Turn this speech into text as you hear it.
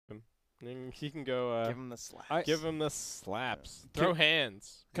And he can go. Give him the slap. Give him the slaps. Throw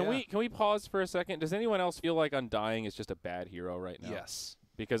hands. Can we pause for a second? Does anyone else feel like Undying is just a bad hero right now? Yes.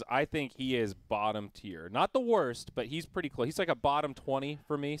 Because I think he is bottom tier. Not the worst, but he's pretty close. He's like a bottom 20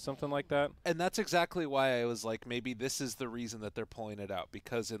 for me, something like that. And that's exactly why I was like, maybe this is the reason that they're pulling it out.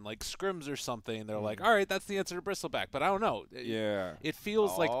 Because in like scrims or something, they're like, all right, that's the answer to Bristleback. But I don't know. It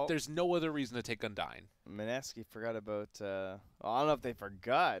feels like there's no other reason to take Undying. Mineski forgot about, well, I don't know if they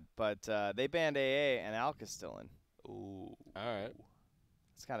forgot, but they banned AA and Alk is still in. Ooh. All right.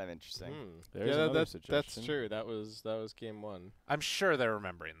 It's kind of interesting. There's yeah, another that's suggestion. true. That was game 1. I'm sure they're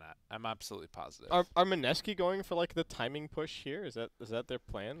remembering that. I'm absolutely positive. Are Mineski going for like the timing push here? Is that their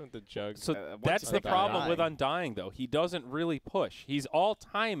plan with the jug? So once that's you the pick problem with Undying. Undying, though. He doesn't really push. He's all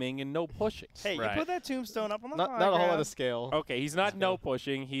timing and no pushing. Hey, Right. you put that tombstone up on the not a whole lot of scale. Okay, he's not no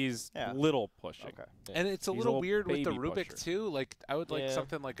pushing. He's little pushing. Okay. And it's a He's a little little weird with the baby Rubik, pusher. too. Like, I would like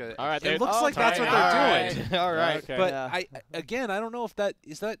something like a... All right, it looks like that's what timing. they're doing. All right. Okay. But Yeah. I don't know if that...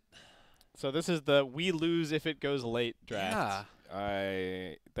 Is that... So this is the we lose if it goes late draft.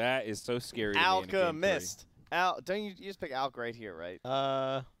 Yeah. That is so scary. to me in Alka game 3. missed. Don't you just pick Alk right here, right?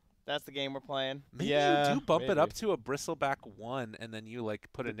 That's the game we're playing. Maybe Yeah, you do bump it up maybe. to a Bristleback 1, and then you, like,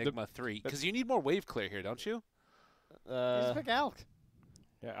 put Enigma 3. Because you need more wave clear here, don't you? You just pick Alk.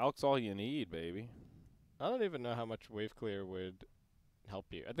 Yeah, Alk's all you need, baby. I don't even know how much wave clear would help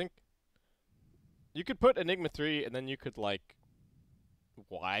you. I think you could put Enigma 3 and then you could like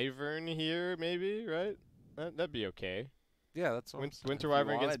Wyvern here, maybe, right? That'd be okay. Yeah, that's what Winter you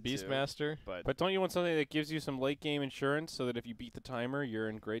Wyvern against wanted to, Beastmaster. But don't you want something that gives you some late game insurance so that if you beat the timer, you're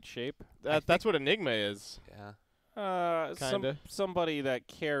in great shape? That's what Enigma is. Yeah. Kinda. Somebody that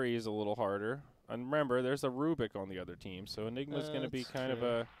carries a little harder. And remember, there's a Rubik on the other team, so Enigma's going to be That's kind of true.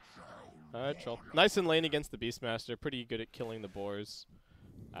 a... All right, Troll. Nice in lane against the Beastmaster. Pretty good at killing the boars.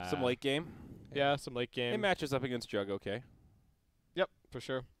 some late game. Yeah, some late game. It matches up against Jug, okay. Yep, for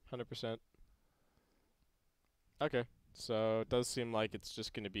sure. 100%. Okay. So it does seem like it's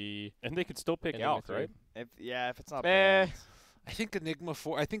just going to be... And they could still pick Enigma Alk, 3. right? If it's not Eh. banned. I think Enigma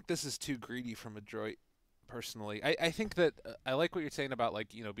 4, I think this is too greedy from Adroit, personally. I think that I like what you're saying about,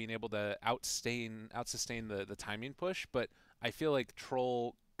 like, you know, being able to outsustain the timing push, but I feel like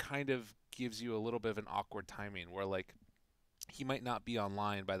Troll kind of gives you a little bit of an awkward timing where, like, he might not be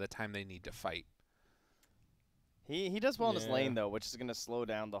online by the time they need to fight. He does well in his Yeah. lane, though, which is going to slow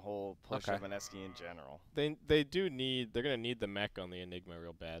down the whole push Okay. of Mineski in general. They're going to need the mech on the Enigma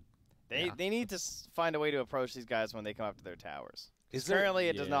real bad. They need to find a way to approach these guys when they come up to their towers. Is there- Currently,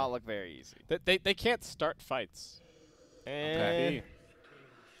 it does Yeah. not look very easy. They can't start fights. Okay.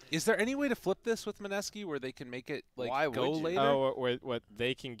 Is there any way to flip this with Mineski where they can make it, like, Why go would you? later? Oh, where what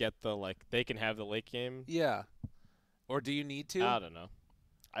they can get they can have the late game. Yeah. Or do you need to? I don't know.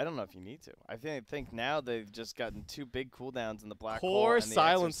 I don't know if you need to. I think now they've just gotten 2 big cooldowns in the black hole Core and the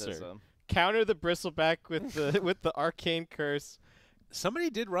silencer. exorcism. Counter the Bristleback with the with the arcane curse. Somebody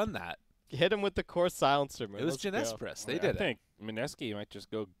did run that. Hit him with the core silencer. Man. It was Let's go. Genespris. They I did it. think Mineski might just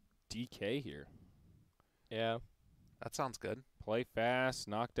go DK here. Yeah. That sounds good. Play fast,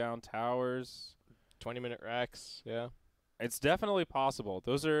 knock down towers. 20-minute racks. Yeah. It's definitely possible.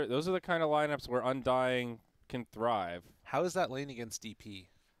 Those are the kind of lineups where Undying can thrive. How is that lane against DP?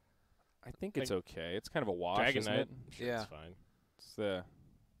 I think it's okay. It's kind of a wash, Dragon isn't Knight. it? Sure, Yeah. it's fine. It's the.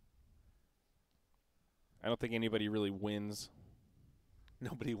 I don't think anybody really wins.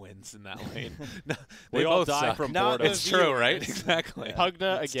 Nobody wins in that lane. No, We all both die suck. from Not boredom. the It's true, right? viewers. Exactly. Yeah.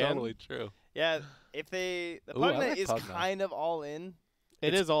 Pugna It's again. totally true. Yeah, if the Ooh, I Pugna like is Pugna. kind of all in.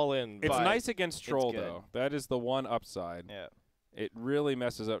 It is all in. It's But nice against Troll, good. though. That is the one upside. Yeah. It really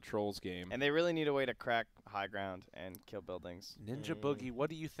messes up Troll's game. And they really need a way to crack high ground and kill buildings. Ninja Boogie, what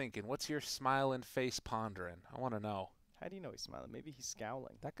are you thinking? What's your smiling face pondering? I want to know. How do you know he's smiling? Maybe he's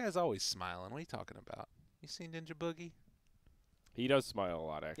scowling. That guy's always smiling. What are you talking about? You seen Ninja Boogie? He does smile a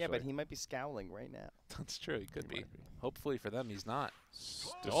lot, actually. Yeah, but he might be scowling right now. That's true. He could be. Hopefully for them, he's not.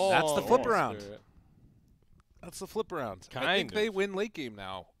 Oh, That's the flip around. spirit. That's the flip around. I Kind think they of. win late game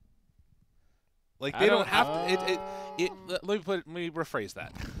now. Like I they don't don't- have to. Let me rephrase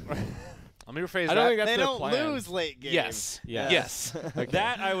that. Let me rephrase I that. don't think that's They their don't plan. lose late game. Yes. Yeah. Yes.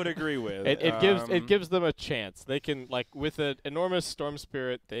 That I would agree with. It gives them a chance. They can, like, with an enormous Storm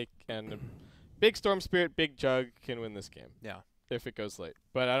Spirit, they can big Storm Spirit, big Jug can win this game. Yeah. If it goes late.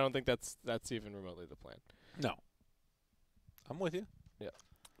 But I don't think that's even remotely the plan. No. I'm with you.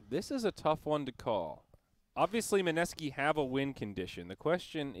 This is a tough one to call. Obviously, Mineski have a win condition. The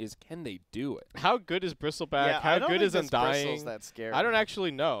question is, can they do it? How good is Bristleback? Yeah, I How don't good think is this Bristle's Undying? that scary. I don't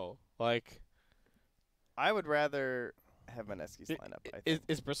actually know. Like, I would rather have Mineski's I- lineup. I Is, think.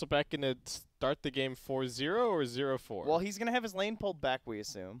 is Bristleback going to start the game 4-0 or 0-4? Well, he's gonna have his lane pulled back, we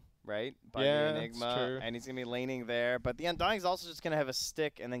assume, right? By Yeah, the that's Enigma, true. and he's gonna be laning there. But the Undying's also just gonna have a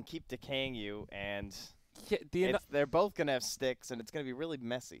stick and then keep decaying you, and Yeah, they're both gonna have sticks, and it's gonna be really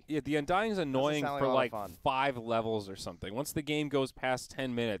messy. the Undying's annoying sound like for a lot of like fun. 5 levels or something. Once the game goes past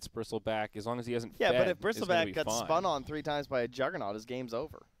 10 minutes, Bristleback, as long as he hasn't Yeah, fed, but if is gonna be Bristleback got fine. spun on 3 times by a Juggernaut, his game's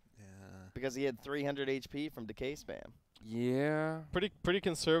over Yeah. because he had 300 HP from decay spam. Yeah, pretty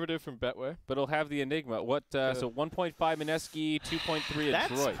conservative from Betway. but it'll have the Enigma. What? So 1.5 Mineski, 2.3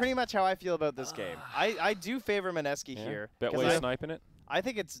 That's Adroit. pretty much how I feel about this game. I do favor Mineski Yeah. here. 'cause Betway sniping it. I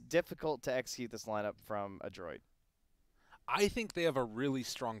think it's difficult to execute this lineup from Adroit. I think they have a really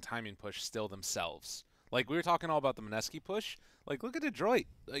strong timing push still themselves. Like, we were talking all about the Mineski push. Like, look at Adroit.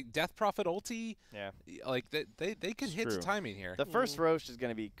 Like, Death Prophet ulti. Yeah. Like, they could It's hit true. timing here. The first roast is going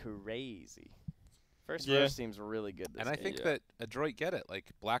to be crazy. First Yeah. roast seems really good this And I game. think that Adroit get it.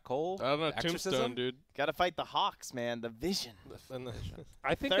 Like, Black Hole, I don't know, Exorcism. Tombstone, dude. Got to fight the Hawks, man. The vision. And the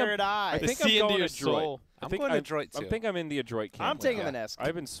I think Third eye. I the think sea I'm into going your Adroit. soul. I I'm think going I'm, Adroit, too. I think I'm in the Adroit camp. I'm with taking that. Mineski.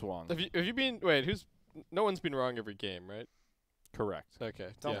 I've been swung. Have you been? Wait, no one's been wrong every game, right? Correct. Okay.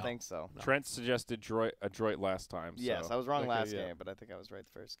 Don't yeah. think so. No. Trent suggested Adroit last time. Yes, so. I was wrong Okay, last yeah. game, but I think I was right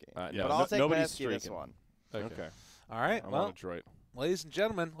the first game. Yeah, But I'll take nobody's Mineski this streaking. one. Okay. All right, I'm well, on Adroit. ladies and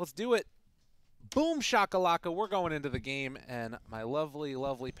gentlemen, let's do it. Boom shakalaka, we're going into the game, and my lovely,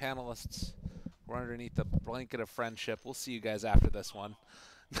 lovely panelists, we're underneath the blanket of friendship. We'll see you guys after this one.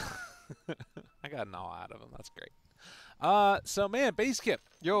 I got an all out of them. That's great. So, man, Basskip,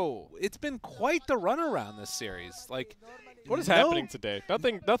 Yo, it's been quite the runaround this series. Like, what is no- happening today?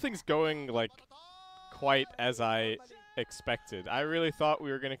 Nothing's going like quite as I expected. I really thought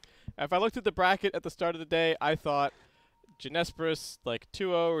we were gonna. If I looked at the bracket at the start of the day, I thought Genespris like 2-0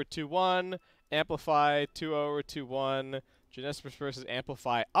 or 2-1, Amplify 2-0 or 2-1, Genespris versus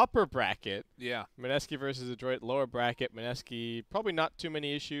Amplify upper bracket, Yeah. Mineski versus Adroit lower bracket. Mineski probably not too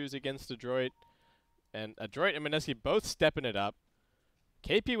many issues against Adroit, and Adroit and Mineski both stepping it up.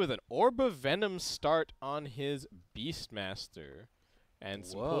 KP with an Orb of Venom start on his Beastmaster, and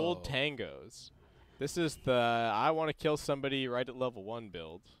some Whoa. pulled tangos. This is the I want to kill somebody right at level 1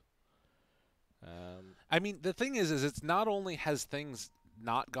 build. I mean, the thing is it's not only has things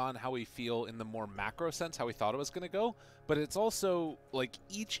not gone how we feel in the more macro sense, how we thought it was going to go, but it's also like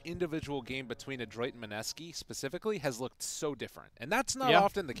each individual game between Adroit and Mineski specifically has looked so different. And that's not Yeah.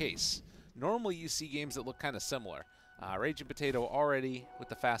 often the case. Normally you see games that look kind of similar. Raging Potato already with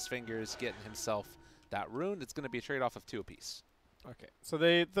the fast fingers getting himself that rune. It's going to be a trade-off of 2 apiece. Okay, so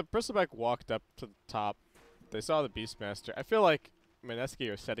the Bristleback walked up to the top. They saw the Beastmaster. I feel like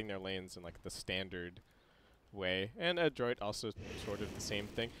Mineski are setting their lanes in like the standard way, and Adroit also sort of the same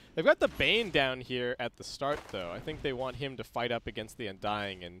thing. They've got the Bane down here at the start, though. I think they want him to fight up against the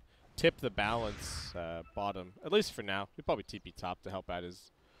Undying and tip the balance bottom, at least for now. He'll probably TP top to help out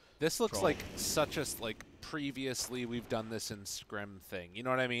his. This looks Troll. like such a previously we've done this in Scrim thing. You know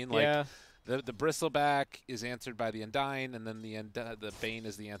what I mean? Like, Yeah. The Bristleback is answered by the Undying, and then the Bane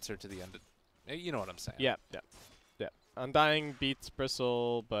is the answer to the end. You know what I'm saying? Yeah. Undying beats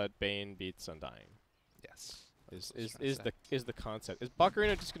Bristle, but Bane beats Undying. Yes. Is the concept? Is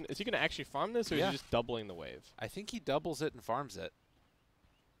Buckarino just gonna, is he gonna actually farm this, or is Yeah. he just doubling the wave? I think he doubles it and farms it.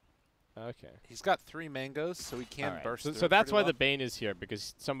 Okay. He's got 3 mangoes, so he can Alright, burst. So, through so it that's pretty why well. the Bane is here,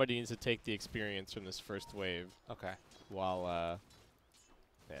 because somebody needs to take the experience from this first wave Okay. while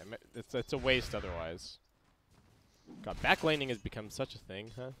it's a waste otherwise. God, backlaning has become such a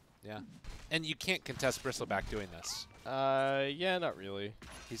thing, huh? Yeah. And you can't contest Bristleback doing this. Yeah, not really.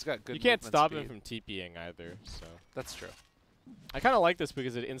 He's got good. You can't movement stop speed. him from TPing either, so. That's true. I kind of like this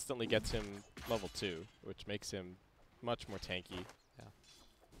because it instantly gets him level 2, which makes him much more tanky. Yeah.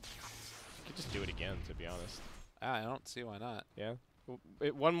 You could just do it again, to be honest. I don't see why not. Yeah.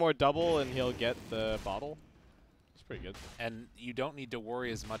 One more double and he'll get the bottle. It's pretty good. And you don't need to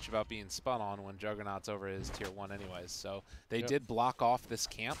worry as much about being spun on when Juggernaut's over his tier 1 anyways. So they Yep. did block off this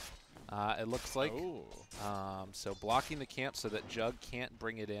camp, it looks like. Oh. So blocking the camp so that Jug can't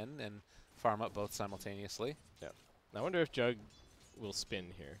bring it in and farm up both simultaneously. I wonder if Jug will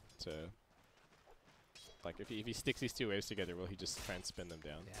spin here to, like, if he sticks these 2 waves together, will he just try and spin them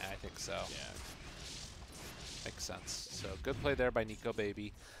down? Yeah, I think so. Yeah. Makes sense. So good play there by Nico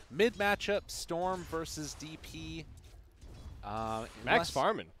Baby. Mid matchup, Storm versus DP. Max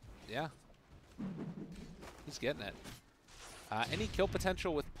farming. Yeah. He's getting it. Any kill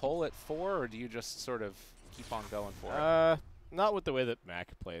potential with pull at 4, or do you just sort of keep on going for it? Not with the way that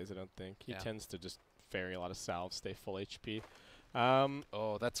Mac plays, I don't think. He Yeah. tends to just ferry a lot of salves, stay full HP.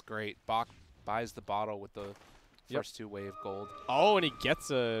 Oh, that's great. Bach buys the bottle with the first 2 wave gold. Oh, and he gets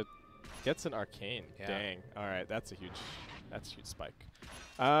an arcane. Yeah. Dang. All right, that's a huge spike.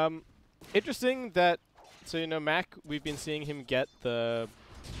 Interesting that, so you know, Mac, we've been seeing him get the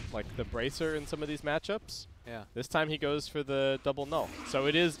bracer in some of these matchups. Yeah. This time he goes for the double null. So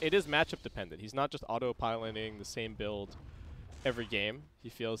it is matchup dependent. He's not just autopiloting the same build every game. He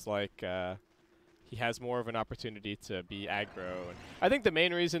feels like he has more of an opportunity to be aggro. And I think the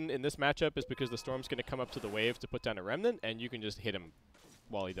main reason in this matchup is because the Storm's going to come up to the wave to put down a Remnant, and you can just hit him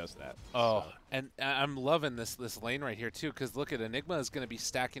while he does that. Oh, and I'm loving this lane right here too, because look at Enigma is going to be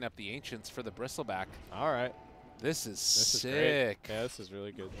stacking up the Ancients for the Bristleback. All right. This is This sick. is great. Yeah, this is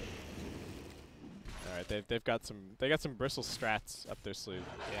really good. All right, they got some bristle strats up their sleeve.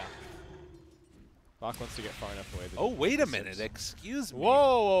 Yeah. Bach wants to get far enough away. Oh, wait a minute. Excuse me.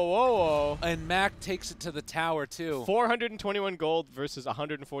 Whoa, whoa, whoa, whoa. And Mac takes it to the tower too. 421 gold versus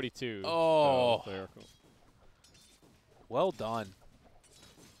 142. Oh. Lyrical. Well done.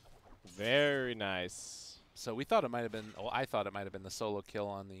 Very nice. So we thought it might have been, well, I thought it might have been the solo kill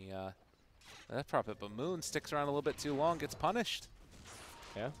on the Death Prophet, but Moon sticks around a little bit too long, gets punished.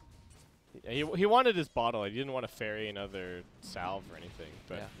 Yeah. He wanted his bottle. He didn't want to ferry another salve or anything.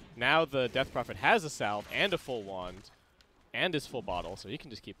 But Yeah. now the Death Prophet has a salve and a full wand and his full bottle, so he can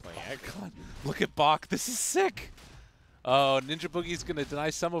just keep playing aggro. God, look at Bach. This is sick. Oh, Ninja Boogie's going to deny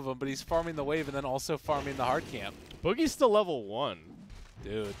some of them, but he's farming the wave and then also farming the hard camp. Boogie's still level 1.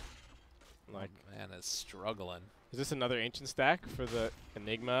 Dude. Like, Man is struggling. is this another ancient stack for the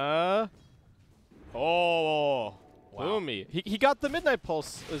Enigma? Oh, Wow. Boomy. He got the Midnight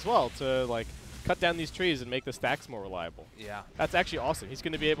Pulse as well to like cut down these trees and make the stacks more reliable. Yeah. That's actually awesome. He's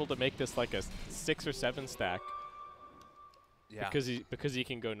going to be able to make this like a 6 or 7 stack Yeah. because he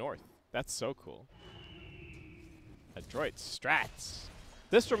can go north. That's so cool. Adroit strats.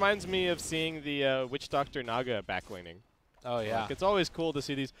 This reminds me of seeing the Witch Doctor Naga backlaning. Oh, yeah. Like, it's always cool to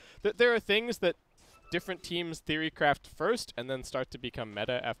see these. There are things that different teams theorycraft first and then start to become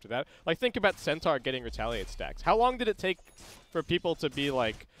meta after that. Like, think about Centaur getting Retaliate stacks. How long did it take for people to be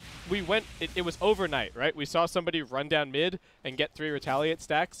like, it was overnight, right? We saw somebody run down mid and get 3 Retaliate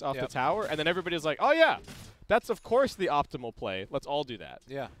stacks off the tower, and then everybody's like, oh yeah, that's of course the optimal play. Let's all do that.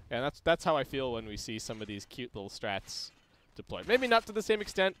 Yeah. And that's how I feel when we see some of these cute little strats deployed. Maybe not to the same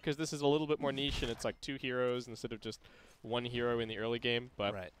extent, because this is a little bit more niche and it's like 2 heroes instead of just 1 hero in the early game.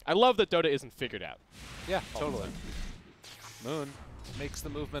 But Right. I love that Dota isn't figured out. Yeah, totally. Moon makes the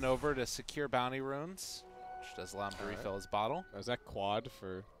movement over to secure bounty runes, which does allow him to refill his bottle. Is that quad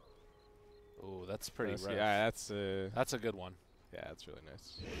for? Ooh, that's pretty rough. Yeah, that's That's a good one. yeah, that's really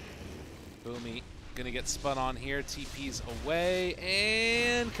nice. Boomy gonna get spun on here. TP's away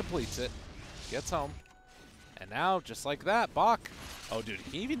and completes it. Gets home. And now, just like that, Bach. Oh, dude,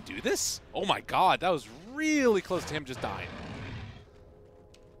 can he even do this? Oh my god, that was really close to him just dying.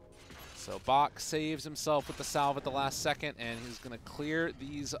 So Bach saves himself with the salve at the last second, and he's gonna clear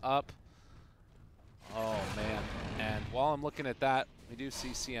these up. Oh man. And while I'm looking at that, we do see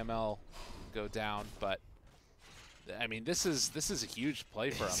CML go down, but I mean, this is a huge play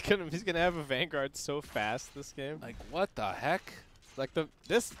for him. He's gonna have a Vanguard so fast this game. Like, what the heck? Like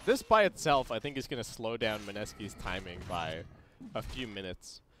this by itself, I think is gonna slow down Mineski's timing by a few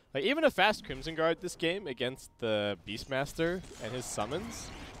minutes. Like even a fast Crimson Guard this game against the Beastmaster and his summons,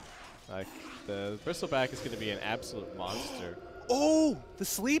 like the Bristleback is gonna be an absolute monster. Oh, the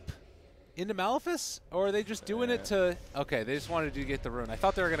sleep into Malefice? Or are they just doing it to... Okay, they just wanted to get the rune. I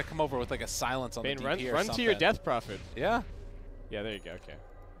thought they were going to come over with like a silence on Bane, the DP or run something. to your Death Prophet. Yeah. Yeah, there you go. Okay.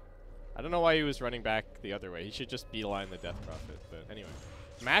 I don't know why he was running back the other way. He should just beeline the Death Prophet. But anyway,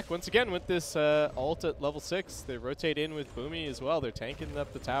 Mac once again with this ult at level 6. They rotate in with Boomy as well. They're tanking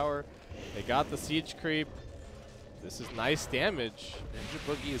up the tower. They got the siege creep. This is nice damage.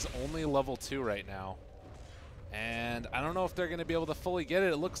 Ninja Boogie is only level 2 right now. And I don't know if they're going to be able to fully get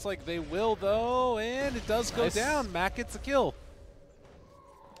it. It looks like they will, though, and it does go down. Mac gets a kill.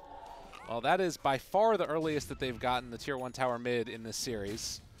 Well, that is by far the earliest that they've gotten the Tier 1 tower mid in this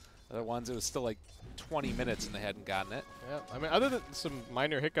series. Other ones, it was still like 20 minutes and they hadn't gotten it. Yeah, I mean, other than some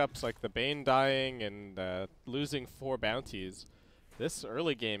minor hiccups like the Bane dying and losing 4 bounties, this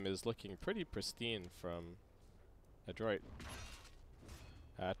early game is looking pretty pristine from Adroit.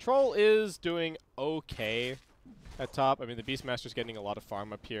 Troll is doing okay at top. I mean, the Beastmaster's getting a lot of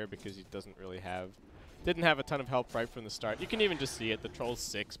farm up here because he didn't have a ton of help right from the start. You can even just see it. The Troll's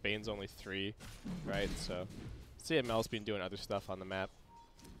 6, Bane's only 3, right? So CML's been doing other stuff on the map.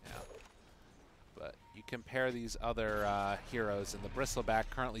 Yeah. But you compare these other heroes, and the Bristleback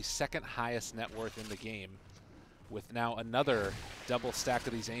currently 2nd highest net worth in the game, with now another double stack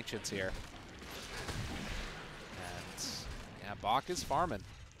of these Ancients here. Yeah, Bach is farming.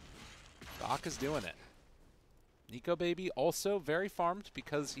 Bach is doing it. Nico Baby also very farmed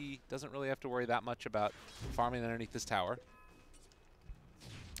because he doesn't really have to worry that much about farming underneath this tower.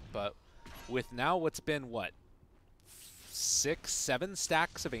 But with now what's been, what, 6, 7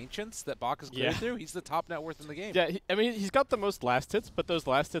 stacks of Ancients that Bach has cleared through, he's the top net worth in the game. Yeah, I mean, he's got the most last hits, but those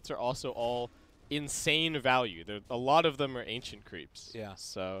last hits are also all insane value. A lot of them are Ancient creeps. Yeah.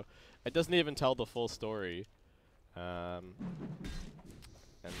 So it doesn't even tell the full story. And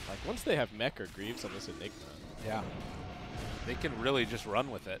like once they have Mech or Greaves on this Enigma. Yeah. They can really just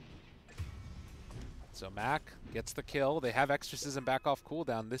run with it. So Mac gets the kill. They have Exorcism back off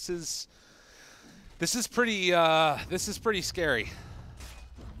cooldown. This is pretty scary.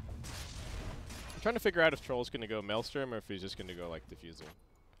 I'm trying to figure out if Troll's gonna go Maelstrom or if he's just gonna go like Diffusal.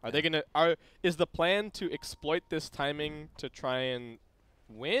 Is the plan to exploit this timing to try and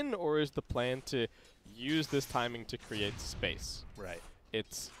win, or is the plan to use this timing to create space? Right.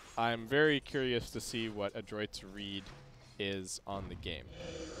 I'm very curious to see what Adroit's read is on the game.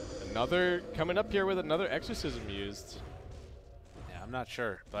 Coming up here with another Exorcism used. Yeah, I'm not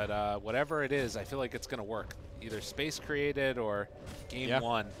sure, but whatever it is, I feel like it's going to work. Either space created or game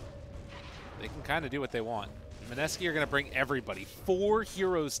 1. They can kind of do what they want. Mineski are going to bring everybody. 4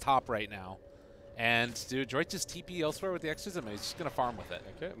 heroes top right now. And do Adroit just TP elsewhere with the Exorcism? He's just going to farm with it.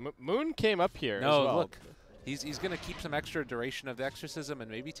 Okay, Moon came up here as No, well. look. He's going to keep some extra duration of the Exorcism and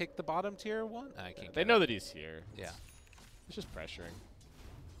maybe take the bottom tier 1? I can't They know that he's here. Yeah. It's just pressuring.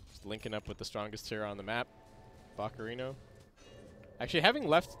 Just linking up with the strongest hero on the map, Baccarino. Actually, having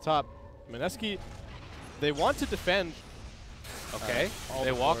left top, Mineski, they want to defend. Okay,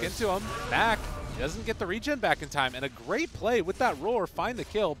 they walk into him. Back. He doesn't get the regen back in time. And a great play with that roar. Find the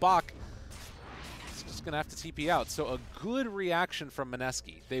kill. Bach is just going to have to TP out. So a good reaction from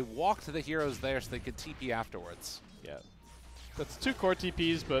Mineski. They walked the heroes there so they could TP afterwards. Yeah. That's 2 core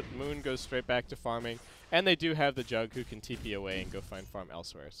TPs, but Moon goes straight back to farming. And they do have the Jug who can TP away and go find farm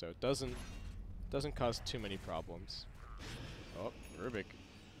elsewhere. So it doesn't cause too many problems. Oh, Rubik.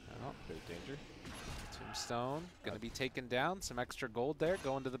 Oh, bit of danger. Tombstone going to be taken down. Some extra gold there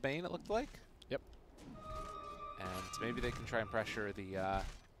going to the Bane, it looked like. Yep. And maybe they can try and pressure the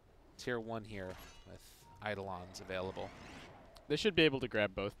tier 1 here with Eidolons available. They should be able to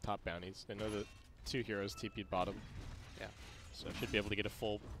grab both top bounties. They know that 2 heroes TP'd bottom. Yeah. So should be able to get a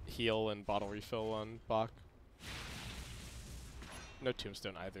full heal and bottle refill on Bach. No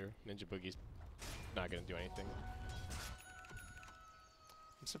Tombstone either. Ninja Boogie's not going to do anything.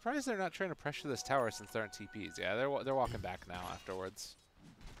 I'm surprised they're not trying to pressure this tower since there aren't TPs. Yeah, they're walking back now afterwards.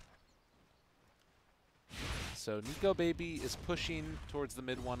 So Nico Baby is pushing towards the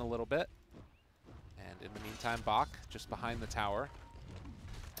mid 1 a little bit. And in the meantime, Bach just behind the tower.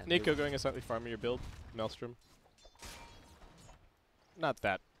 And Nico going a slightly farmier build. Maelstrom. Not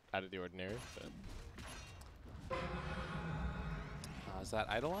that out of the ordinary, but... is that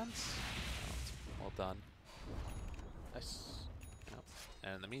Eidolons? Oh, well done. Nice. Yep.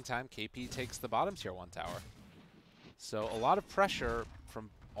 And in the meantime, KP takes the bottom tier 1 tower. So a lot of pressure from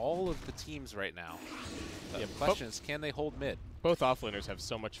all of the teams right now. The question is, can they hold mid? Both offlaners have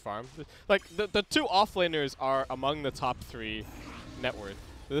so much farm. Like, the 2 offlaners are among the top 3 net worth.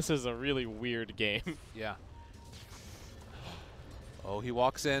 This is a really weird game. Yeah. Oh, he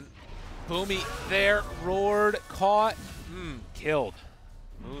walks in. Boomy there, roared, caught, killed.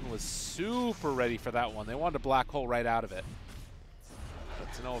 Moon was super ready for that one. They wanted a black hole right out of it.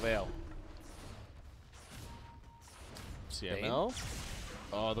 But to no avail. CML.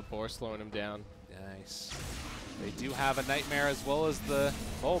 Oh, the boar slowing him down. Nice. They do have a Nightmare as well as the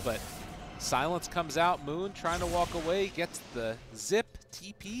Bull, but Silence comes out. Moon trying to walk away, gets the zip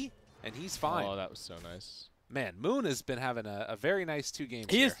TP, and he's fine. Oh, that was so nice. Man, Moon has been having a very nice 2 games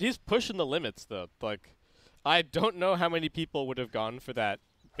here. He's pushing the limits, though. Like, I don't know how many people would have gone for that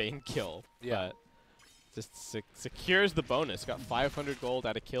Bane kill. Yeah. But just secures the bonus. Got 500 gold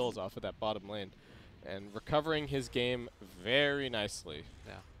out of kills off of that bottom lane. And recovering his game very nicely.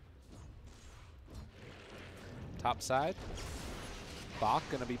 Yeah. Top side. Bach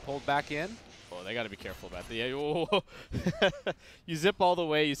going to be pulled back in. Oh, they got to be careful about that. Yeah, oh. You zip all the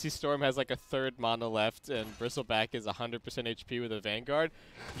way. You see Storm has like a 3rd mana left, and Bristleback is 100% HP with a Vanguard.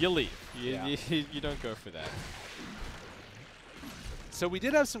 You leave. You don't go for that. So we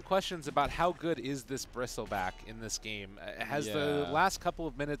did have some questions about how good is this Bristleback in this game. Has the last couple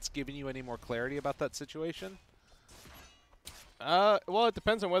of minutes given you any more clarity about that situation? Well, it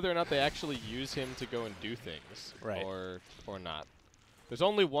depends on whether or not they actually use him to go and do things, right? Or not. There's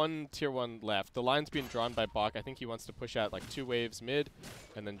only one tier 1 left. The line's being drawn by Bach. I think he wants to push out like 2 waves mid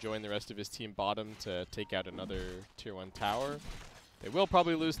and then join the rest of his team bottom to take out another tier 1 tower. They will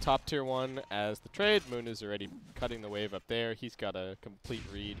probably lose top tier 1 as the trade. Moon is already cutting the wave up there. He's got a complete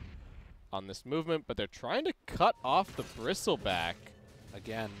read on this movement, but they're trying to cut off the bristleback.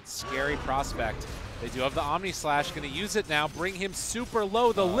 Again, scary prospect. They do have the Omni Slash, going to use it now, bring him super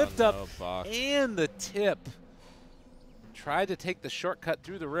low. The lift up Bach. and the tip. Tried to take the shortcut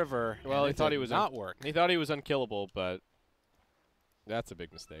through the river. Well, he thought he was not work. He thought he was unkillable, but that's a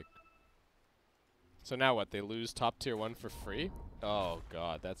big mistake. So now what? They lose top tier 1 for free? Oh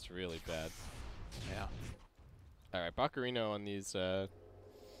god, that's really bad. Yeah. All right, Baccarino on these. I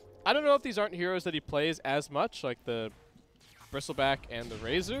don't know if these aren't heroes that he plays as much, like the Bristleback and the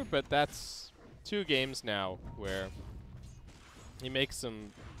Razor, but that's 2 games now where he makes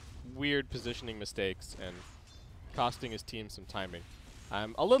some weird positioning mistakes and costing his team some timing.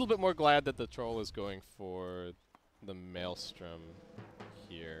 I'm a little bit more glad that the Troll is going for the Maelstrom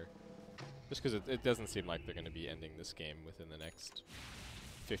here, just because it doesn't seem like they're going to be ending this game within the next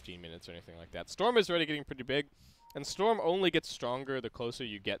 15 minutes or anything like that. Storm is already getting pretty big, and Storm only gets stronger the closer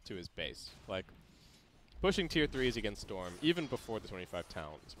you get to his base. Like, pushing tier 3s against Storm, even before the 25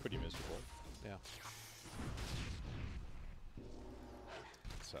 talent, is pretty miserable. Yeah.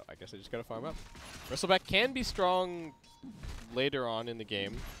 So I guess I just gotta farm up. Bristleback can be strong later on in the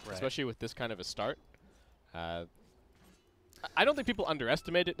game, Right. especially with this kind of a start. I don't think people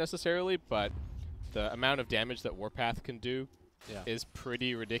underestimate it necessarily, but the amount of damage that Warpath can do is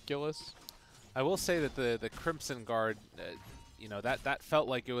pretty ridiculous. I will say that the Crimson Guard, you know, that felt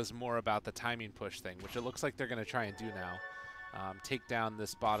like it was more about the timing push thing, which it looks like they're going to try and do now. Take down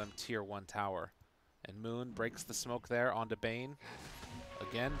this bottom tier 1 tower. And Moon breaks the smoke there onto Bane.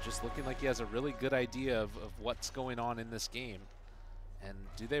 Again, just looking like he has a really good idea of what's going on in this game. And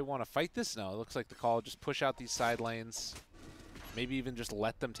do they want to fight this? No, it looks like the call, just push out these side lanes. Maybe even just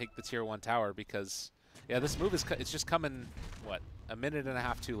let them take the tier 1 tower because, yeah, this move is it's just coming, what, a minute and a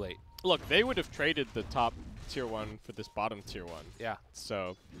half too late. Look, they would have traded the top tier 1 for this bottom tier 1. Yeah.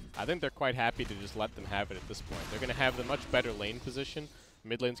 So I think they're quite happy to just let them have it at this point. They're going to have the much better lane position.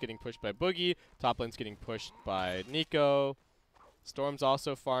 Mid lane's getting pushed by Boogie. Top lane's getting pushed by Nico. Storm's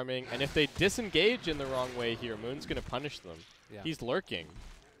also farming. And if they disengage in the wrong way here, Moon's going to punish them. Yeah. He's lurking.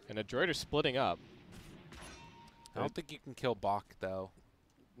 And Adroit are splitting up. I don't think you can kill Bach, though.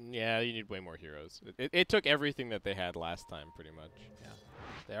 Yeah, you need way more heroes. It took everything that they had last time, pretty much. Yeah.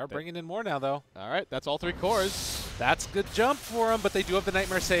 They are bringing in more now, though. All right, that's all 3 cores. That's good jump for them, but they do have the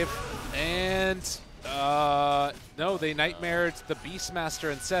Nightmare save. And, no, they Nightmared the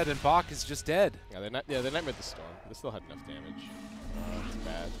Beastmaster instead, and Bach is just dead. Yeah, they Nightmared the Storm. They still had enough damage. It's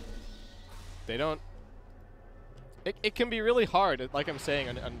bad. They don't... It can be really hard, like I'm saying,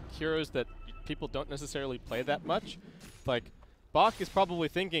 on heroes that people don't necessarily play that much. Like, Bach is probably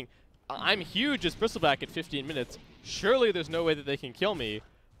thinking, I'm huge as Bristleback at 15 minutes. Surely there's no way that they can kill me.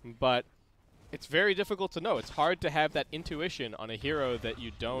 But it's very difficult to know. It's hard to have that intuition on a hero that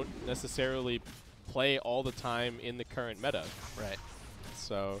you don't necessarily play all the time in the current meta. Right.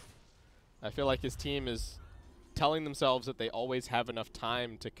 So I feel like his team is telling themselves that they always have enough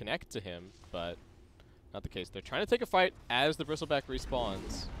time to connect to him, but not the case. They're trying to take a fight as the Bristleback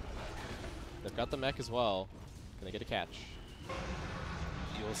respawns. They've got the mech as well. Can they get a catch?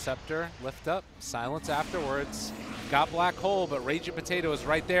 Fuel Scepter, lift up, silence afterwards. Got Black Hole, but Raging Potato is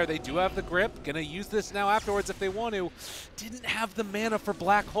right there. They do have the grip. Gonna use this now afterwards if they want to. Didn't have the mana for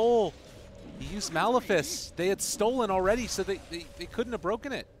Black Hole. He used Malefice. They had stolen already, so they couldn't have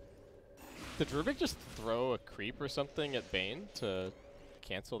broken it. Did Rubik just throw a creep or something at Bane to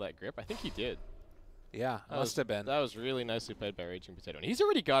cancel that grip? I think he did. Yeah, must have been. That was really nicely played by Raging Potato. And he's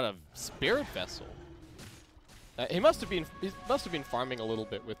already got a Spirit Vessel. He must have been farming a little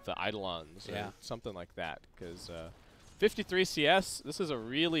bit with the Eidolons or something like that, because 53 CS. This is a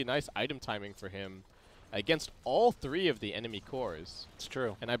really nice item timing for him against all 3 of the enemy cores. It's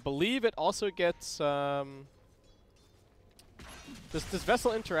true. And I believe it also gets. Does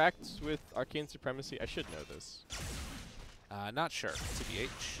Vessel interact with Arcane Supremacy? I should know this. Not sure.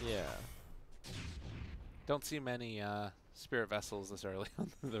 TBH. Yeah. Don't see many Spirit Vessels this early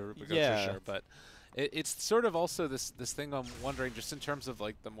on the Rubik Yeah. for sure, but it's sort of also this thing I'm wondering, just in terms of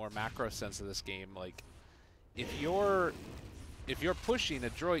like the more macro sense of this game, like if you're pushing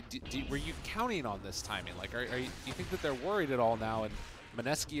Adroit, were you counting on this timing? Like, do you think that they're worried at all now, and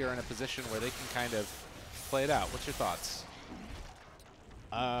Mineski are in a position where they can kind of play it out? What's your thoughts?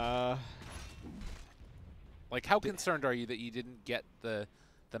 Like, how concerned are you that you didn't get the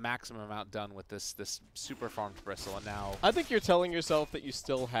the maximum amount done with this super farmed Bristle, and now I think you're telling yourself that you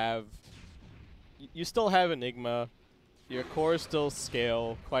still have Enigma. Your cores still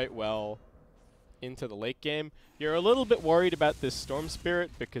scale quite well into the late game. You're a little bit worried about this Storm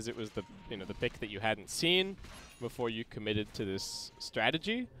Spirit because it was the the pick that you hadn't seen before you committed to this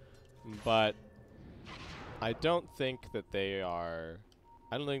strategy, but I don't think that they are.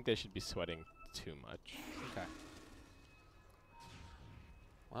 I don't think they should be sweating too much. okay.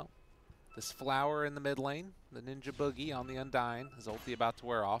 Well, this flower in the mid lane, the Ninja Boogie on the Undying, his ulti about to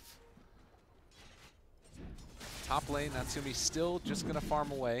wear off. Top lane, Natsumi still just going to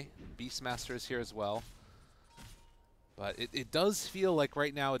farm away. Beastmaster is here as well. But it does feel like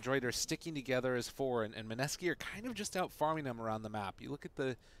right now Adroit are sticking together as four, and Mineski are kind of just out farming them around the map. You look at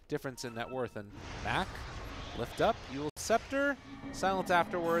the difference in net worth, and Mac, lift up, Eul Scepter, silence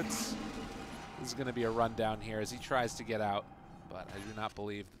afterwards. This is going to be a rundown here as he tries to get out, but I do not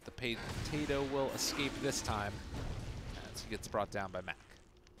believe that the potato will escape this time as he gets brought down by Mac.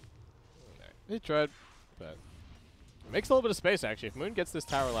 He tried, but makes a little bit of space actually. If Moon gets this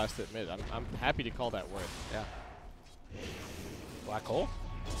tower last at mid, I'm happy to call that worth. Yeah. Black hole?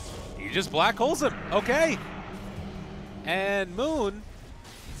 He just black holes him. Okay. And Moon,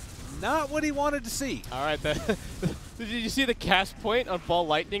 not what he wanted to see. All right, did you see the cast point on Ball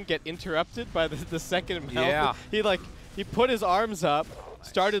Lightning get interrupted by the second mount? Yeah. He put his arms up,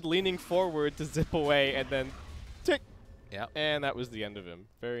 started leaning forward to zip away, and then tick. Yep. And that was the end of him.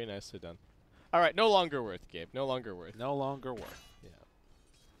 Very nicely done. All right, no longer worth, Gabe. No longer worth. No longer worth. Yeah.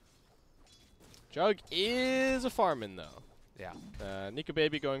 Jug is a farmin' though. Yeah. Nika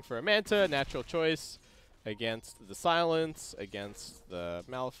Baby going for a Manta, natural choice against the Silence, against the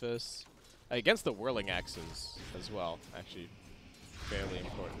Malefice, against the Whirling Axes as well. Actually, fairly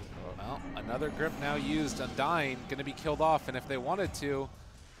important. Well, another grip now used. Undying, going to be killed off, and if they wanted to,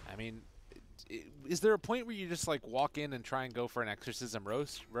 I mean, is there a point where you just like walk in and try and go for an Exorcism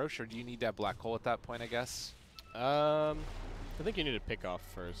Roche, or do you need to have Black Hole at that point, I guess? I think you need to pick off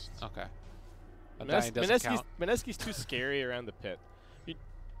first. Okay. Undying doesn't count. Mineski's too scary around the pit. You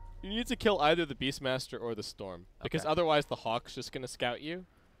need to kill either the Beastmaster or the Storm, because otherwise the Hawk's just going to scout you.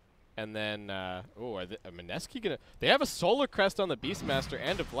 And then, are Mineski gonna? They have a Solar Crest on the Beastmaster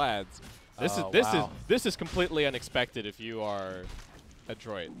and a Vlad's. This is completely unexpected if you are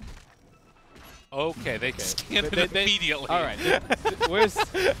Adroit. Okay, they scanned it immediately. All right, where's?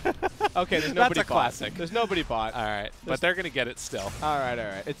 Okay, there's nobody. That's a classic. There's nobody bought. All right, but they're gonna get it still. All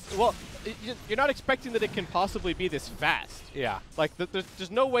right. It's you're not expecting that it can possibly be this fast. Yeah. Like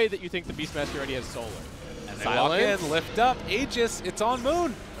there's no way that you think the Beastmaster already has Solar. And they walk in, lift up, Aegis, it's on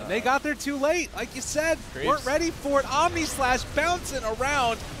Moon. They got there too late, like you said. Creeps. Weren't ready for it. Omni Slash bouncing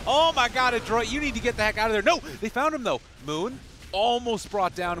around. Oh my God, Adroit, you need to get the heck out of there. No, they found him though. Moon almost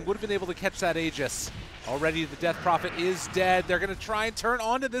brought down and would have been able to catch that Aegis. Already the Death Prophet is dead. They're going to try and turn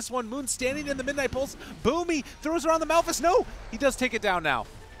onto this one. Moon standing in the Midnight Pulse. Boomy throws around the Malphus. No, he does take it down now.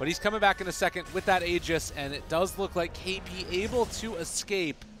 But he's coming back in a second with that Aegis, and it does look like KP able to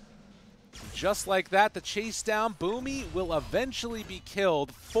escape. Just like that, the chase down. Boomy will eventually be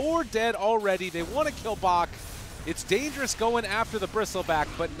killed. 4 dead already. They want to kill Bach. It's dangerous going after the Bristleback,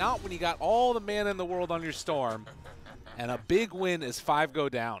 but not when you got all the mana in the world on your Storm. And a big win as 5 go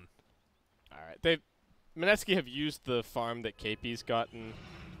down. All right, Mineski have used the farm that KP's gotten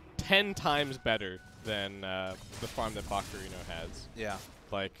 10 times better than the farm that Bacarino has. Yeah.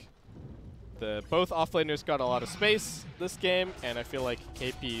 Like, both offlaners got a lot of space this game, and I feel like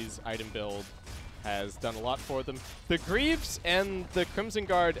KP's item build has done a lot for them. The Greaves and the Crimson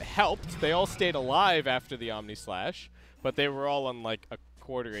Guard helped. They all stayed alive after the Omni Slash, but they were all on like a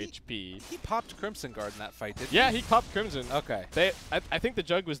quarter HP. He popped Crimson Guard in that fight, didn't he? Yeah, he popped Crimson. Okay. I think the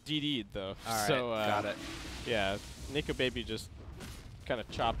Jug was DD'd though. All right, so, got it. Yeah, Nika Baby just kind of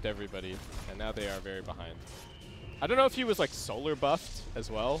chopped everybody, and now they are very behind. I don't know if he was like solar buffed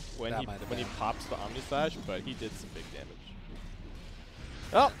as well when he pops the Omni Slash, but he did some big damage.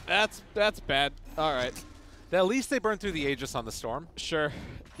 Oh, that's bad. All right. At least they burned through the Aegis on the Storm. Sure.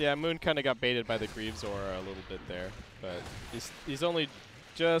 Yeah, Moon kind of got baited by the Greaves aura a little bit there, but he's only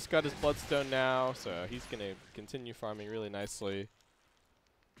just got his Bloodstone now, so he's gonna continue farming really nicely.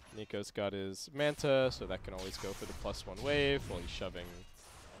 Nico's got his Manta, so that can always go for the +1 wave while he's shoving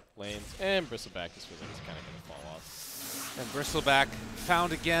lanes, and Bristleback just feels like he's kind of gonna fall off. And Bristleback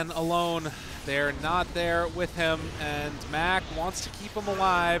found again alone. They're not there with him, and Mac wants to keep him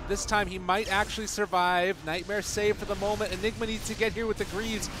alive. This time he might actually survive. Nightmare save for the moment. Enigma needs to get here with the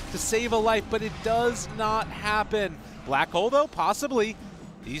Greaves to save a life, but it does not happen. Black Hole, though, possibly.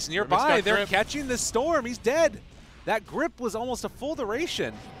 He's nearby. They're catching the Storm. He's dead. That grip was almost a full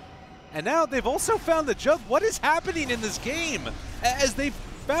duration. And now they've also found the jug. What is happening in this game? As they've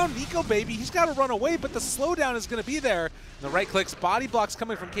found Nico Baby, he's got to run away, but the slowdown is going to be there. And the right clicks, body blocks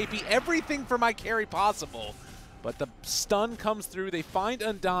coming from KP, everything for my carry possible. But the stun comes through, they find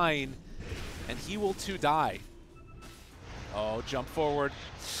Undying, and he will too die. Oh, jump forward.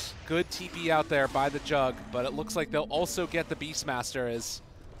 Good TP out there by the jug, but it looks like they'll also get the Beastmaster as,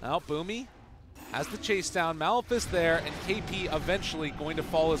 well, Boomy has the chase down, Malefice there, and KP eventually going to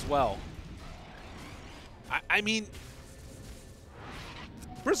fall as well. I mean,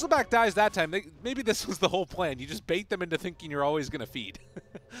 Bristleback dies that time. Maybe this was the whole plan. You just bait them into thinking you're always going to feed.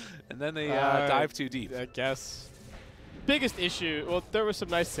 And then they dive too deep. I guess. Biggest issue, well, there were some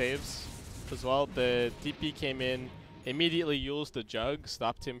nice saves as well. The DP came in, immediately used the jug,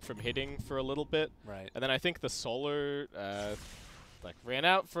 stopped him from hitting for a little bit. Right. And then I think the solar like ran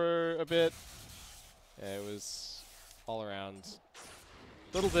out for a bit. It was all around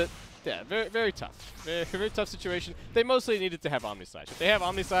a little bit, yeah, very, very tough. Very, very tough situation. They mostly needed to have Omnislash. If they have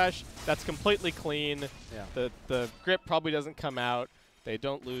Omnislash, that's completely clean. Yeah. The grip probably doesn't come out. They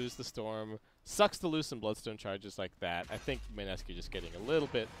don't lose the storm. Sucks to lose some Bloodstone charges like that. I think Mineski just getting a little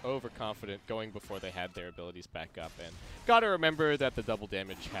bit overconfident going before they had their abilities back up. And got to remember that the double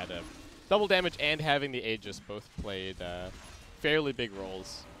damage had a double damage and having the Aegis both played fairly big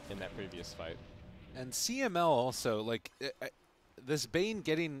roles in that previous fight. And CML also, like, this Bane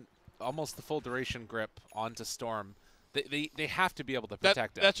getting almost the full duration grip onto Storm, they have to be able to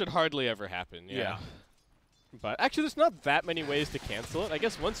protect it. That should hardly ever happen, yeah. But actually, there's not that many ways to cancel it. I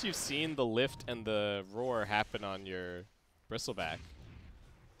guess once you've seen the lift and the roar happen on your Bristleback,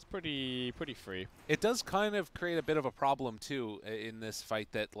 it's pretty free. It does kind of create a bit of a problem, too, in this fight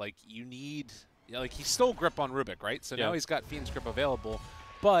that, like, you need... like, he stole grip on Rubik, right? So now he's got Fiend's Grip available.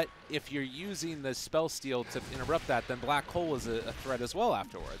 But if you're using the Spell Steal to interrupt that, then Black Hole is a threat as well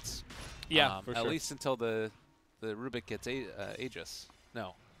afterwards. Yeah, for sure. At least until the Rubik gets Aegis.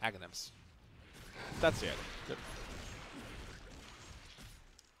 No, Aghanims. That's the idea. Yep.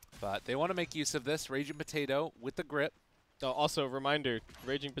 But they want to make use of this. Raging Potato with the grip. Oh, also, reminder,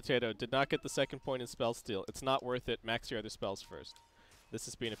 Raging Potato did not get the second point in Spell Steal. It's not worth it. Max your other spells first. This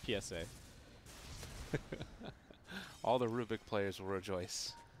has been a PSA. All the Rubik players will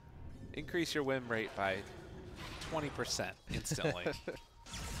rejoice. Increase your win rate by 20% instantly.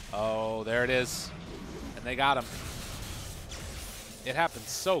 Oh, there it is. And they got him. It happened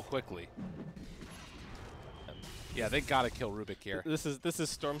so quickly. Yeah, they gotta kill Rubik here. This is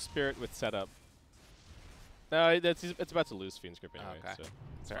Storm Spirit with setup. No, it's about to lose Fiend's Grip anyway, Okay. so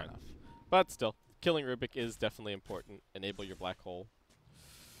it's Fair fine. enough. But still, killing Rubik is definitely important. Enable your Black Hole.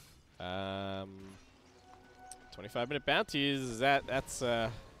 25-minute bounties. That's 4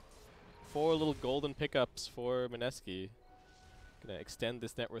 little golden pickups for Mineski. Gonna extend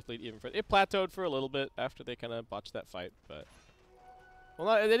this net worth lead even further. It plateaued for a little bit after they kind of botched that fight, but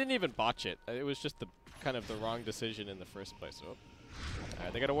they didn't even botch it. It was just the kind of the wrong decision in the first place. Oh.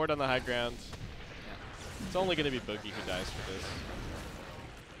 Alright, they got a ward on the high ground. It's only gonna be Boogie who dies for this.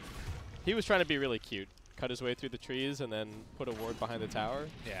 He was trying to be really cute. Cut his way through the trees and then put a ward behind the tower.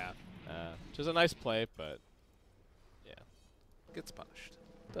 Yeah. Which is a nice play, but yeah. Gets punished.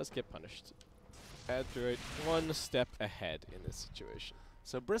 Does get punished. Adroit one step ahead in this situation.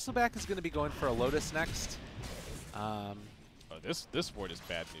 So Bristleback is going to be going for a Lotus next. Oh, this ward is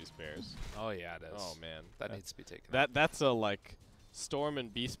bad news, Bears. Oh yeah, it is. Oh man, that needs to be taken out. That's a like Storm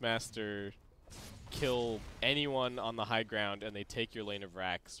and Beastmaster kill anyone on the high ground and they take your lane of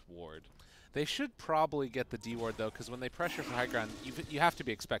Rax ward. They should probably get the D ward though, because when they pressure for high ground, you have to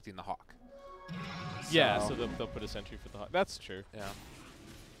be expecting the Hawk. Yeah, so they'll put a sentry for the Hawk. That's true. Yeah.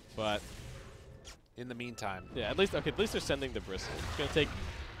 But in the meantime, yeah, at least they're sending the Bristle. It's gonna take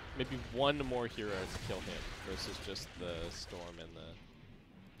maybe one more hero to kill him versus just the Storm and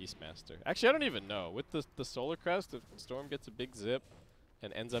the Beastmaster. Actually, I don't even know. With the Solar Crest, if Storm gets a big zip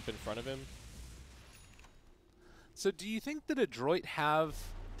and ends up in front of him. So do you think that Adroit have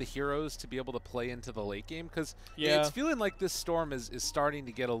the heroes to be able to play into the late game? Because yeah, it's feeling like this Storm is starting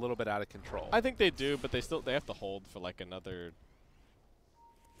to get a little bit out of control. I think they do, but they have to hold for like another.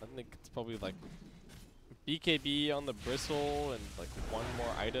 I think it's probably like BKB on the Bristle and like one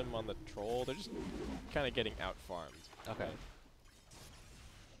more item on the Troll. They're just kind of getting out farmed. Okay.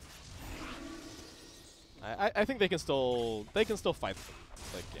 I think they can still fight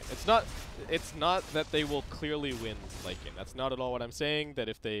the late game. It's not that they will clearly win late game. That's not at all what I'm saying. That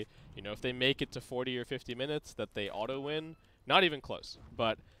if they make it to 40 or 50 minutes, that they auto win. Not even close.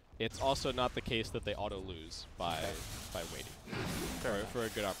 But it's also not the case that they auto lose by waiting for a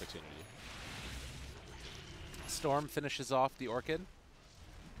good opportunity. Storm finishes off the Orchid.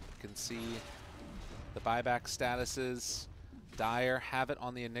 You can see the buyback statuses. Dire have it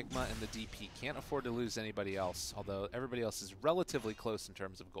on the Enigma and the DP. Can't afford to lose anybody else, although everybody else is relatively close in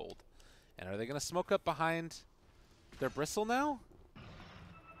terms of gold. And are they going to smoke up behind their Bristle now?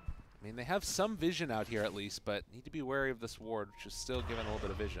 I mean, they have some vision out here at least, but need to be wary of this ward, which is still giving a little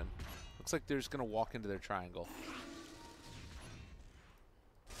bit of vision. Looks like they're just going to walk into their triangle.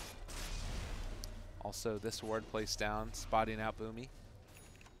 Also, this ward placed down, spotting out Boomy.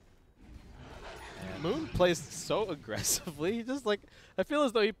 And Moon plays so aggressively. He just like, I feel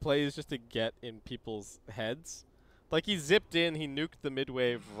as though he plays just to get in people's heads. Like he zipped in, he nuked the mid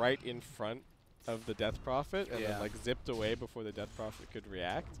wave right in front of the Death Prophet, and then like zipped away before the Death Prophet could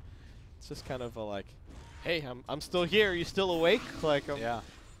react. It's just kind of a like, hey, I'm still here. Are you still awake? Like I'm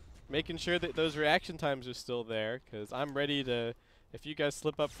making sure that those reaction times are still there, because I'm ready to. If you guys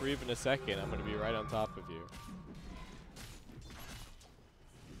slip up for even a second, I'm going to be right on top of you.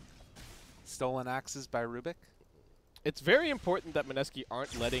 Stolen axes by Rubik. It's very important that Mineski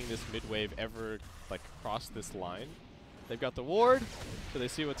aren't letting this mid wave ever like cross this line. They've got the ward, so they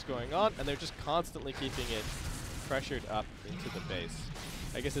see what's going on, and they're just constantly keeping it pressured up into the base.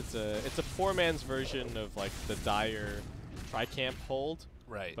 I guess it's a poor man's version of like the Dire tri-camp hold,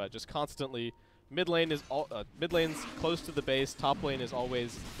 Right. but just constantly. Mid lane is mid lane's close to the base. Top lane is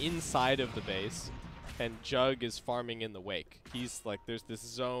always inside of the base, and Jug is farming in the wake. He's like, there's this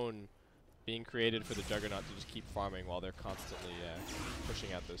zone being created for the Juggernaut to just keep farming while they're constantly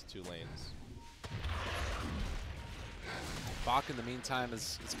pushing out those two lanes. Bach, in the meantime,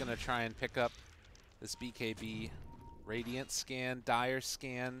 is going to try and pick up this BKB Radiant scan, Dire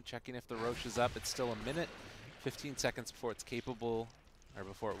scan, checking if the Roche is up. It's still a minute, 15 seconds before it's capable, or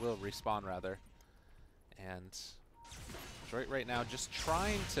before it will respawn, rather. And Adroit right now just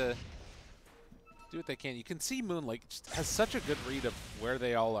trying to do what they can. You can see Moon like just has such a good read of where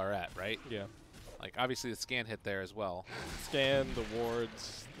they all are at, right? Yeah. Like obviously the scan hit there as well. Scan, the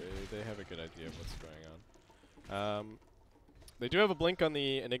wards, they have a good idea of what's going on. They do have a blink on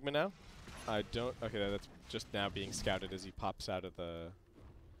the Enigma now. I don't. Okay, that's just now being scouted as he pops out of the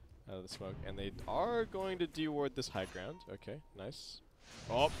smoke, and they are going to deward this high ground. Okay, nice.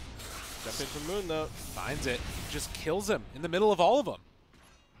 Oh, jump in from Moon though. Finds it, just kills him in the middle of all of them.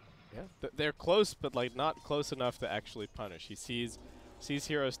 Yeah, they're close, but like not close enough to actually punish. He sees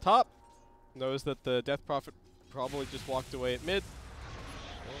Hero's top, knows that the Death Prophet probably just walked away at mid.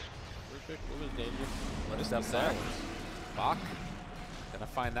 Oh, perfect. It was dangerous. Let us up there. Bach gonna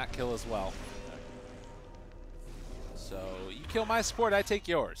find that kill as well. So you kill my support, I take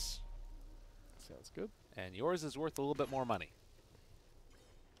yours. Sounds good. And yours is worth a little bit more money.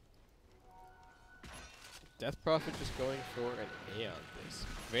 Death Prophet just going for an A on this.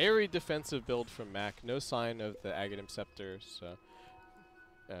 Very defensive build from Mac. No sign of the Aghanim Scepter, so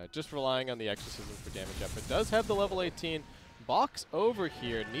just relying on the Exorcism for damage up. It does have the level 18. Box over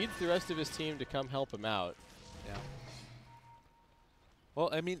here needs the rest of his team to come help him out. Yeah. Well,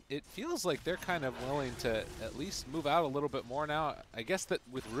 I mean, it feels like they're kind of willing to at least move out a little bit more now. I guess that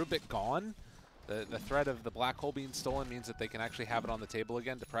with Rubik gone, the threat of the black hole being stolen means that they can actually have it on the table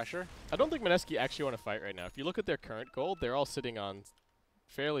again to pressure. I don't think Mineski actually want to fight right now. If you look at their current gold, they're all sitting on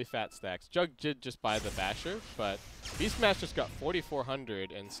fairly fat stacks. Jug did just buy the Basher, but Beastmaster's got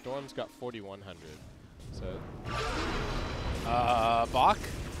 4,400 and Storm's got 4,100. So, Bach,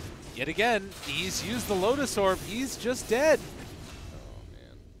 yet again, he's used the Lotus Orb. He's just dead. oh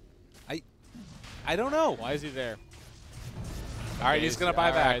man, I don't know. why is he there? All right, he's gonna buy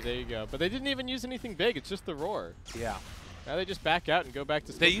all back. Right, there you go. But they didn't even use anything big. It's just the roar. Yeah. Now they just back out and go back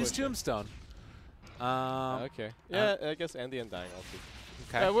to. They still used pushing. Tombstone. Okay. Yeah, I guess, and the Undying also.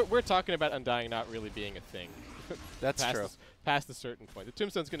 Okay. We're talking about Undying not really being a thing. That's past true. Past a certain point, the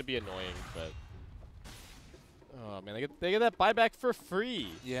Tombstone's going to be annoying, but oh man, they get that buyback for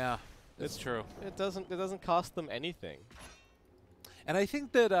free. Yeah, that's true. It doesn't cost them anything. And I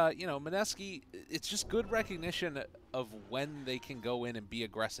think that, you know, Mineski, it's just good recognition of when they can go in and be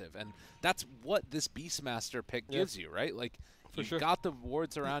aggressive. And that's what this Beastmaster pick gives you, right? Like, you've sure. got the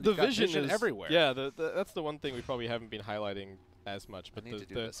wards around, The you've got vision vision is everywhere. Yeah, that's the one thing we probably haven't been highlighting as much. But I need to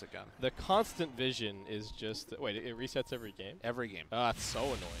do this again. the constant vision is just, wait, it resets every game? Every game. Oh, that's so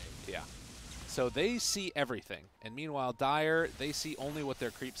annoying. Yeah. So they see everything. And meanwhile, Dire, they see only what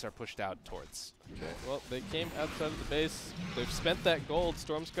their creeps are pushed out towards. Okay, well, they came outside of the base. They've spent that gold.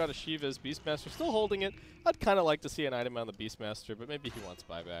 Storm's got a Shiva's. Beastmaster still holding it. I'd kind of like to see an item on the Beastmaster, but maybe he wants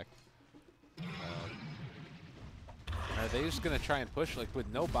buyback. Are they just going to try and push, like, with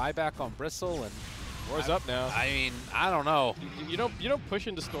no buyback on Bristle? And War's up now. I mean, I don't know. You don't push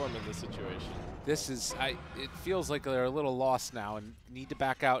into Storm in this situation. this is it feels like they're a little lost now and need to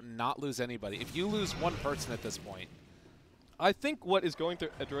back out and not lose anybody. If you lose one person at this point. I think what is going through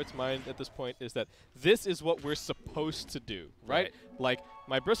Adroit's mind at this point is that this is what we're supposed to do, right? Like,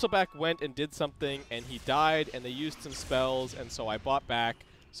 my Bristleback went and did something, and he died, and they used some spells, and so I bought back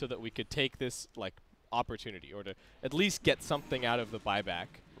so that we could take this, like, opportunity, or to at least get something out of the buyback.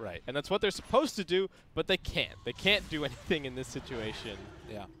 Right. And that's what they're supposed to do, but they can't. They can't do anything in this situation.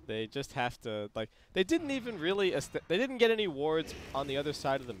 Yeah. They just have to, like, they didn't even really, they didn't get any wards on the other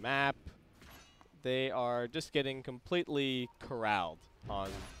side of the map. They are just getting completely corralled on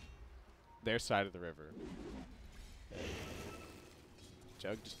their side of the river.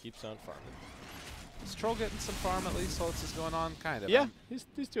 Jug just keeps on farming. Is Troll getting some farm at least while this is going on? Kind of. Yeah,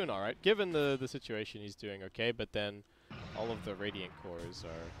 he's doing all right. Given the situation, he's doing okay, but then all of the Radiant cores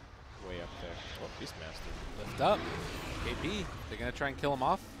are way up there. Oh, Beastmaster. Lift up. KP. They're going to try and kill him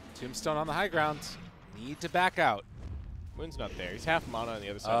off. Tombstone on the high ground. Need to back out. Moon's not there. He's half mana on the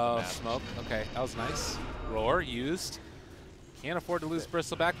other side of the map. Smoke. Okay, that was nice. Roar used. Can't afford to lose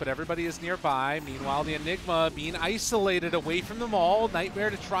Bristleback, but everybody is nearby. Meanwhile, the Enigma being isolated away from them all. Nightmare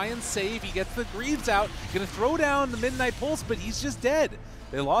to try and save. He gets the Greaves out. Going to throw down the Midnight Pulse, but he's just dead.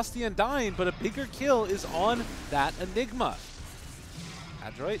 They lost the Undying, but a bigger kill is on that Enigma.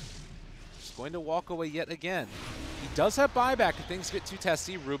 Adroit just going to walk away yet again. He does have buyback if things get too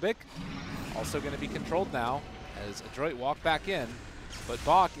testy. Rubik also going to be controlled now as Adroit walk back in. But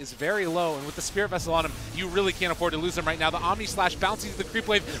Bach is very low, and with the Spirit Vessel on him, you really can't afford to lose him right now. The Omni Slash bouncing to the creep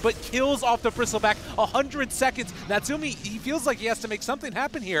wave, but kills off the Bristleback. 100 seconds. Natsumi, he feels like he has to make something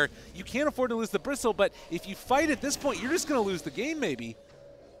happen here. You can't afford to lose the Bristle, but if you fight at this point, you're just going to lose the game maybe.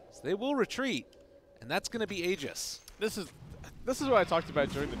 So they will retreat, and that's going to be Aegis. This is what I talked about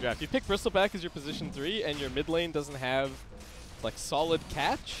during the draft. You pick Bristleback as your position 3, and your mid lane doesn't have like solid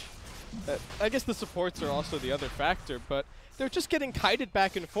catch. I guess the supports are also the other factor, but they're just getting kited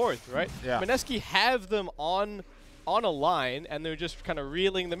back and forth, right? Yeah. Mineski have them on a line, and they're just kind of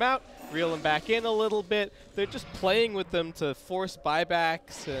reeling them out, reeling back in a little bit. They're just playing with them to force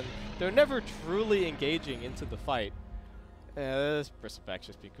buybacks, and they're never truly engaging into the fight. This Bristleback's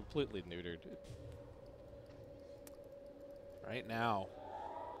just being completely neutered. Right now,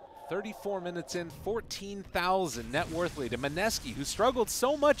 34 minutes in, 14,000 net worth lead. And Mineski, who struggled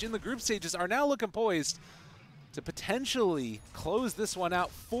so much in the group stages, are now looking poised to potentially close this one out.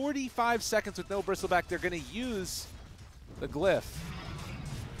 45 seconds with no Bristleback. They're going to use the Glyph.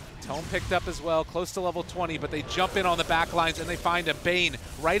 Tome picked up as well, close to level 20, but they jump in on the back lines and they find a Bane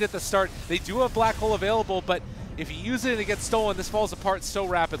right at the start. They do have Black Hole available, but if you use it and it gets stolen, this falls apart so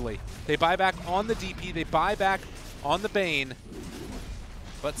rapidly. They buy back on the DP, they buy back on the Bane,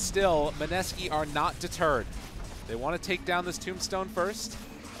 but still, Mineski are not deterred. They want to take down this Tombstone first.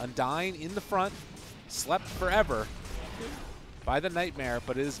 Undying in the front, slept forever by the Nightmare,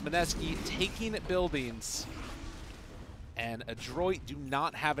 but it is Mineski taking buildings, and Adroit do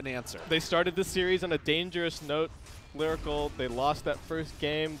not have an answer. They started this series on a dangerous note, Lyrical. They lost that first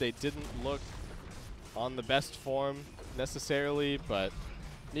game. They didn't look on the best form necessarily, but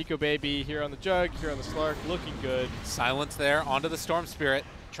Nico Baby here on the Jug, here on the Slark, looking good. Silence there onto the Storm Spirit,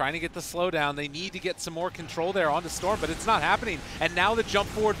 trying to get the slowdown. They need to get some more control there onto Storm, but it's not happening. And now the jump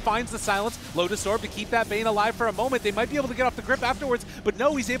forward finds the silence. Lotus Orb to keep that Bane alive for a moment. They might be able to get off the grip afterwards, but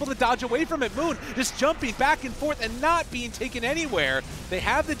no, he's able to dodge away from it. Moon just jumping back and forth and not being taken anywhere. They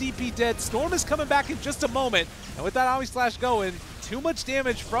have the DP dead. Storm is coming back in just a moment, and with that Omni Slash going, too much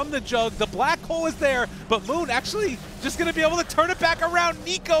damage from the Jug. The Black Hole is there, but Moon actually just going to be able to turn it back around.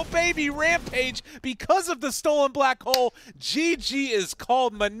 Nico Baby Rampage because of the stolen Black Hole. GG is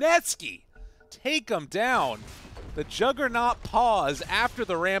called. Mineski take him down. The Juggernaut pause after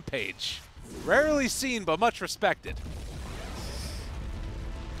the Rampage. Rarely seen, but much respected.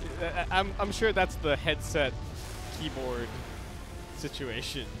 I'm sure that's the headset keyboard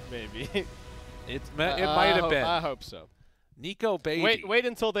situation, maybe. It might have been. I hope so. Nico Baby. Wait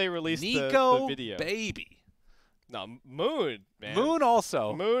until they release Nico the video. Baby. No, Moon, man. Moon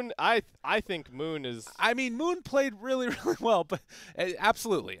also. Moon, I think Moon is... I mean, Moon played really, really well, but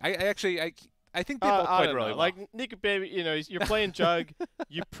absolutely. I think they both I played don't really know. well. Like, Nico Baby, you know, you're playing Jug,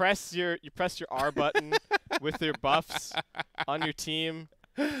 you press your R button with your buffs on your team.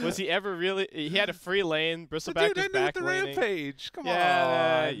 Was he ever really... He had a free lane. Bristleback was back the laning. Rampage. Come on.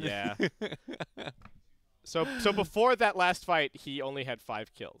 Yeah. So before that last fight, he only had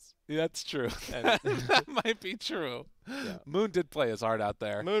 5 kills. That's true. And that might be true. Yeah. Moon did play his heart out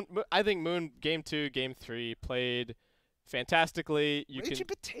there. I think Moon, game 2, game 3, played fantastically. Raging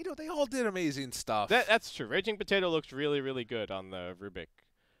Potato, they all did amazing stuff. That's true. Raging Potato looked really, really good on the Rubik.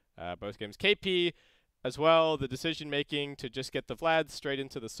 both games. KP as well, the decision making to just get the Vlad straight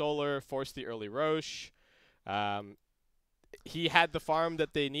into the solar, force the early Roche. He had the farm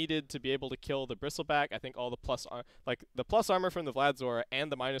that they needed to be able to kill the Bristleback. I think all the the plus armor from the Vlad Zora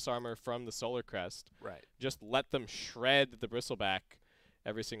and the minus armor from the Solar Crest just let them shred the Bristleback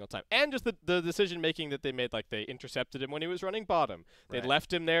every single time. And just the decision making that they made, like they intercepted him when he was running bottom. They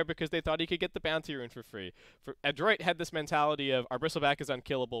left him there because they thought he could get the bounty rune for free. Adroit had this mentality of, our Bristleback is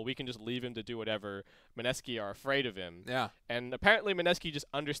unkillable, we can just leave him to do whatever. Mineski are afraid of him. Yeah. And apparently Mineski just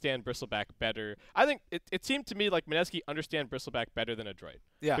understand Bristleback better. I think it seemed to me like Mineski understand Bristleback better than Adroit.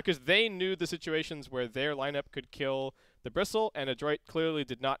 Yeah. Because they knew the situations where their lineup could kill the Bristle, and Adroit clearly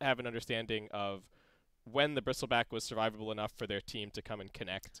did not have an understanding of when the Bristleback was survivable enough for their team to come and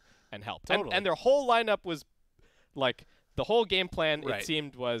connect and help. Totally. And their whole lineup was, like, the whole game plan, Right. it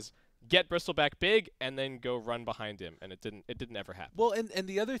seemed, was get Bristleback big and then go run behind him, and it didn't ever happen. Well, and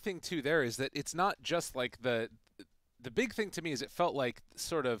the other thing too there is that it's not just like the big thing to me is it felt like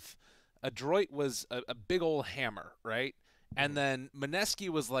sort of Adroit was a big old hammer, right? And then Mineski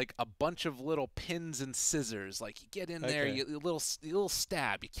was like a bunch of little pins and scissors. Like, you get in there, you little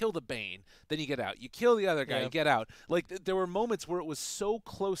stab, you kill the Bane, then you get out. You kill the other guy, you get out. Like, there were moments where it was so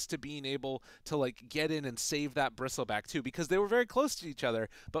close to being able to, like, get in and save that Bristleback, too, because they were very close to each other.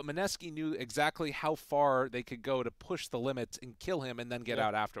 But Mineski knew exactly how far they could go to push the limits and kill him and then get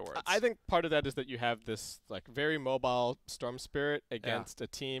out afterwards. I think part of that is that you have this, like, very mobile Storm Spirit against a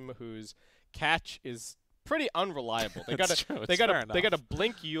team whose catch is pretty unreliable. They gotta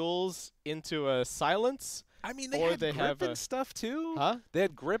blink Yules into a silence. I mean, they or had they grip have and stuff too. Huh? They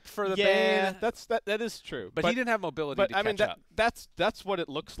had grip for the yeah, Bane. that is true. But he didn't have mobility but to I mean, catch up. that's what it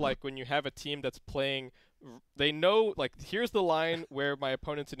looks like when you have a team that's playing. They know, like, here's the line where my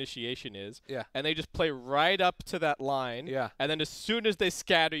opponent's initiation is. Yeah. And they just play right up to that line. Yeah. And then as soon as they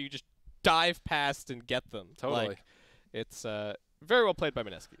scatter, you just dive past and get them. Totally. Like, it's very well played by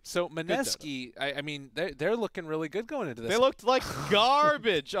Mineski. So Mineski, I mean, they're looking really good going into this. They looked like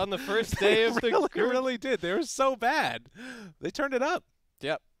garbage on the first day of the group. They really did. They were so bad. They turned it up.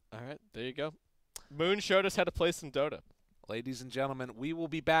 Yep. All right, there you go. Moon showed us how to play some Dota. Ladies and gentlemen, we will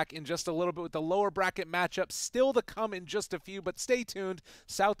be back in just a little bit with the lower bracket matchup still to come in just a few, but stay tuned.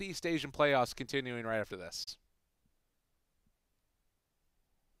 Southeast Asian playoffs continuing right after this.